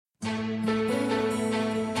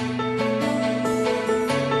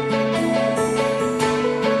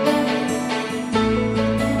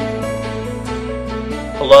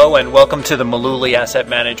Hello and welcome to the Malooly Asset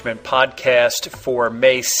Management Podcast for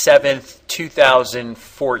May 7th,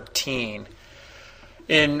 2014.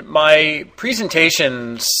 In my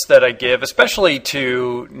presentations that I give, especially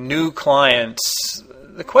to new clients,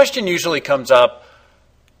 the question usually comes up,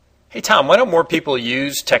 hey Tom, why don't more people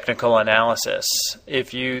use technical analysis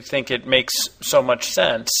if you think it makes so much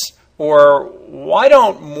sense? Or why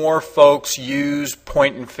don't more folks use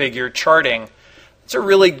point and figure charting? It's a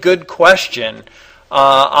really good question.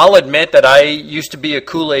 I'll admit that I used to be a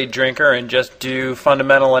Kool-Aid drinker and just do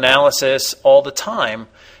fundamental analysis all the time,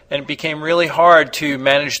 and it became really hard to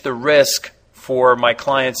manage the risk for my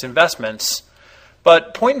clients' investments.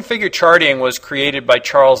 But point and figure charting was created by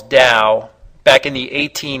Charles Dow back in the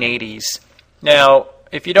 1880s. Now,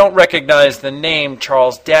 if you don't recognize the name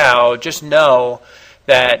Charles Dow, just know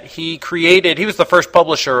that he was the first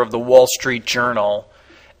publisher of the Wall Street Journal.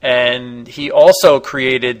 And he also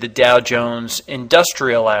created the Dow Jones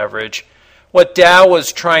Industrial Average. What Dow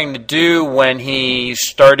was trying to do when he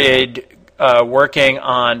started working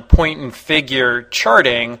on point and figure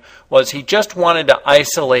charting was he just wanted to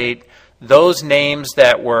isolate those names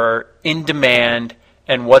that were in demand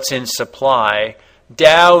and what's in supply.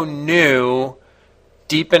 Dow knew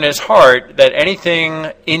deep in his heart that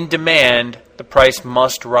anything in demand, the price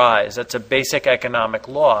must rise. That's a basic economic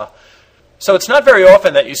law. So it's not very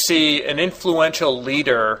often that you see an influential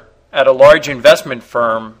leader at a large investment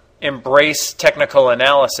firm embrace technical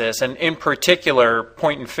analysis, and in particular,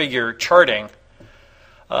 point and figure charting.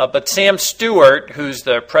 But Sam Stewart, who's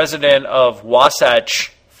the president of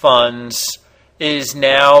Wasatch Funds, is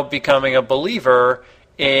now becoming a believer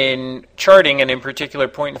in charting and in particular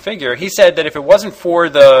point and figure. He said that if it wasn't for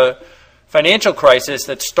the financial crisis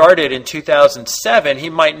that started in 2007, he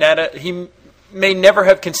may never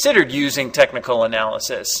have considered using technical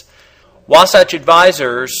analysis. Wasatch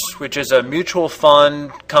Advisors, which is a mutual fund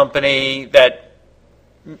company that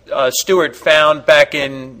Stewart found back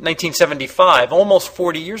in 1975, almost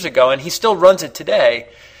 40 years ago, and he still runs it today,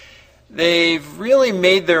 they've really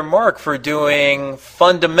made their mark for doing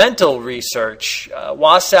fundamental research.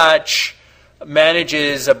 Wasatch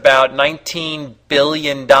manages about $19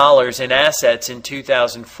 billion in assets in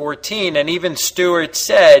 2014, and even Stewart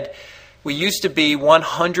said, we used to be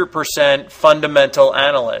 100% fundamental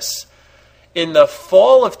analysts. In the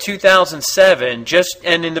fall of 2007,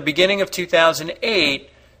 and in the beginning of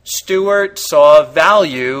 2008, Stewart saw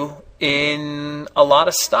value in a lot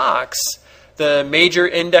of stocks. The major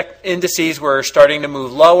indices were starting to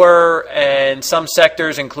move lower, and some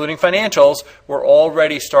sectors, including financials, were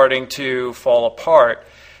already starting to fall apart.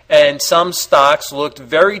 And some stocks looked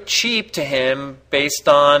very cheap to him based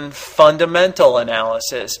on fundamental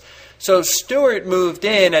analysis. So Stewart moved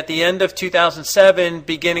in at the end of 2007,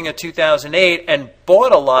 beginning of 2008, and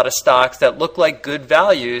bought a lot of stocks that looked like good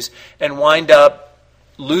values and wind up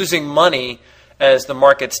losing money as the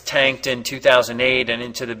markets tanked in 2008 and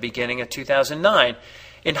into the beginning of 2009.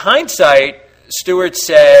 In hindsight, Stewart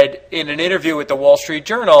said in an interview with the Wall Street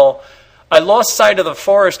Journal, I lost sight of the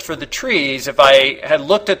forest for the trees. If I had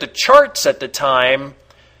looked at the charts at the time,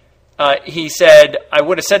 he said, I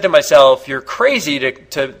would have said to myself, you're crazy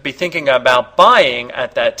to be thinking about buying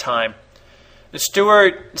at that time.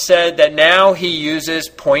 Stewart said that now he uses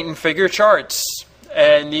point and figure charts,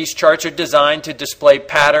 and these charts are designed to display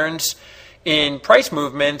patterns in price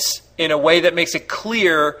movements in a way that makes it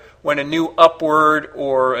clear when a new upward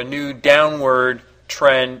or a new downward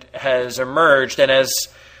trend has emerged. And as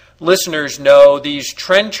listeners know, these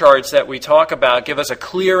trend charts that we talk about give us a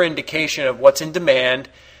clear indication of what's in demand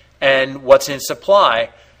and what's in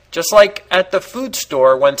supply. Just like at the food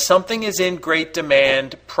store, when something is in great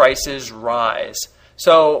demand, prices rise.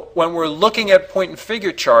 So when we're looking at point and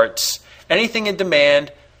figure charts, anything in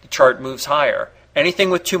demand, the chart moves higher.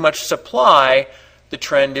 Anything with too much supply, the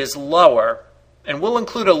trend is lower. And we'll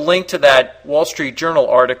include a link to that Wall Street Journal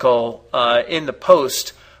article in the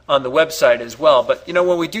post on the website as well. But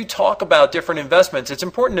when we do talk about different investments, it's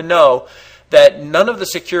important to know that none of the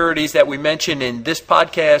securities that we mention in this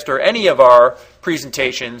podcast or any of our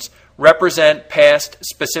presentations represent past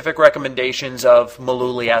specific recommendations of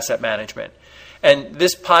Malooly Asset Management. And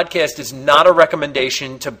this podcast is not a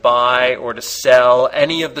recommendation to buy or to sell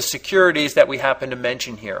any of the securities that we happen to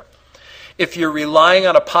mention here. If you're relying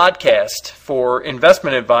on a podcast for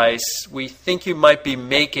investment advice, we think you might be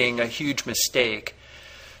making a huge mistake.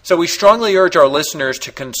 So we strongly urge our listeners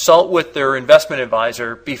to consult with their investment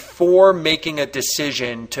advisor before making a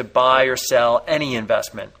decision to buy or sell any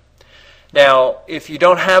investment. Now, if you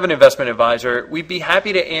don't have an investment advisor, we'd be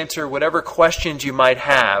happy to answer whatever questions you might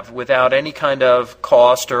have without any kind of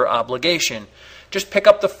cost or obligation. Just pick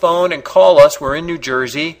up the phone and call us. We're in New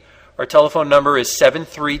Jersey. Our telephone number is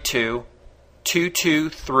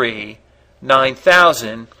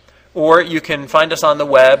 732-223-9000, or you can find us on the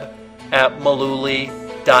web at maluli.net.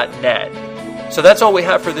 So that's all we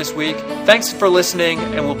have for this week. Thanks for listening,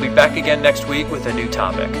 and we'll be back again next week with a new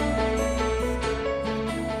topic.